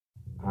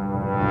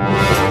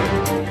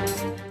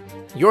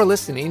You're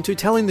listening to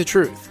Telling the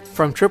Truth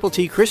from Triple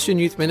T Christian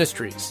Youth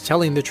Ministries,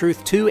 telling the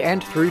truth to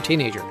and through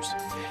teenagers.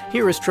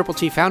 Here is Triple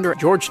T founder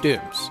George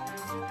Dooms.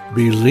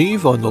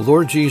 Believe on the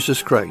Lord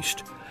Jesus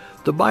Christ.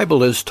 The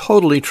Bible is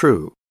totally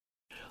true.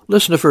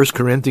 Listen to 1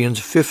 Corinthians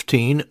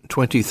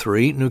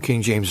 15:23, New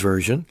King James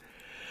Version.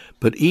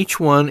 But each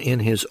one in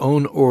his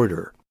own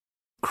order,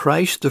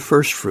 Christ the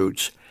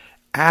firstfruits,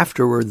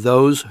 afterward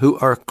those who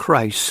are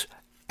Christ's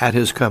at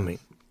his coming.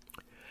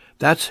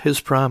 That's his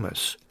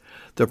promise.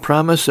 The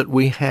promise that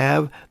we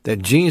have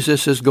that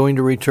Jesus is going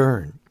to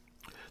return.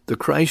 The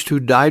Christ who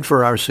died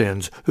for our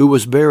sins, who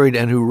was buried,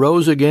 and who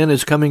rose again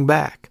is coming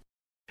back.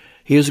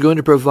 He is going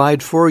to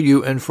provide for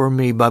you and for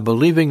me by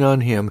believing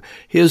on him,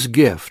 his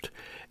gift,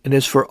 and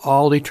it's for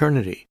all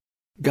eternity.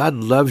 God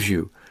loves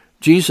you.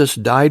 Jesus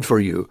died for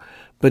you,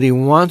 but he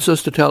wants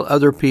us to tell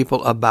other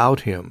people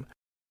about him.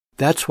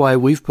 That's why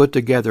we've put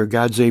together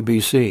God's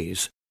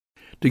ABCs.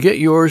 To get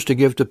yours to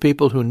give to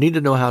people who need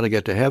to know how to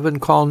get to heaven,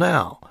 call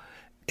now.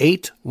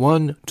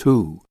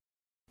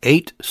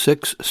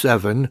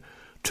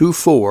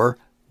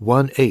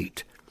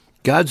 812-867-2418.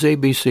 God's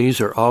ABCs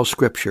are all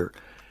Scripture.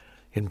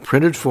 In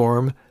printed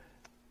form,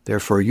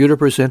 they're for you to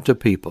present to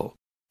people.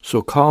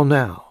 So call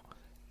now.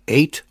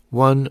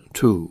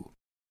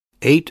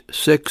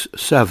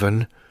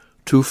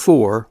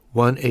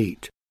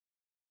 812-867-2418.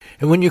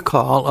 And when you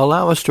call,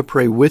 allow us to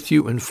pray with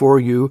you and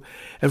for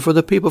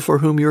the people for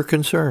whom you're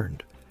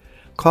concerned.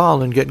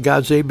 Call and get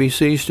God's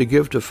ABCs to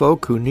give to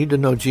folk who need to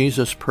know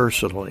Jesus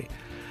personally.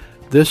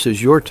 This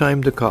is your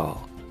time to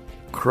call.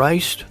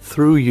 Christ,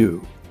 through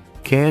you,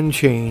 can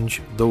change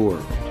the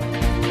world.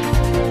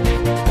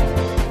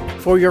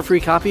 For your free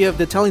copy of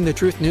the Telling the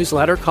Truth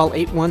newsletter, call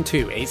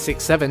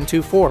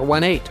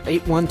 812-867-2418,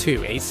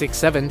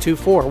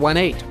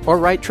 812-867-2418, or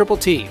write Triple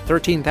T,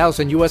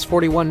 13,000 U.S.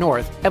 41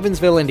 North,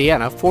 Evansville,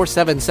 Indiana,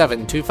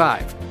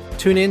 47725.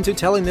 Tune in to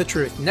Telling the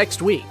Truth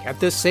next week at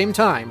this same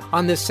time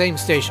on this same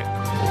station.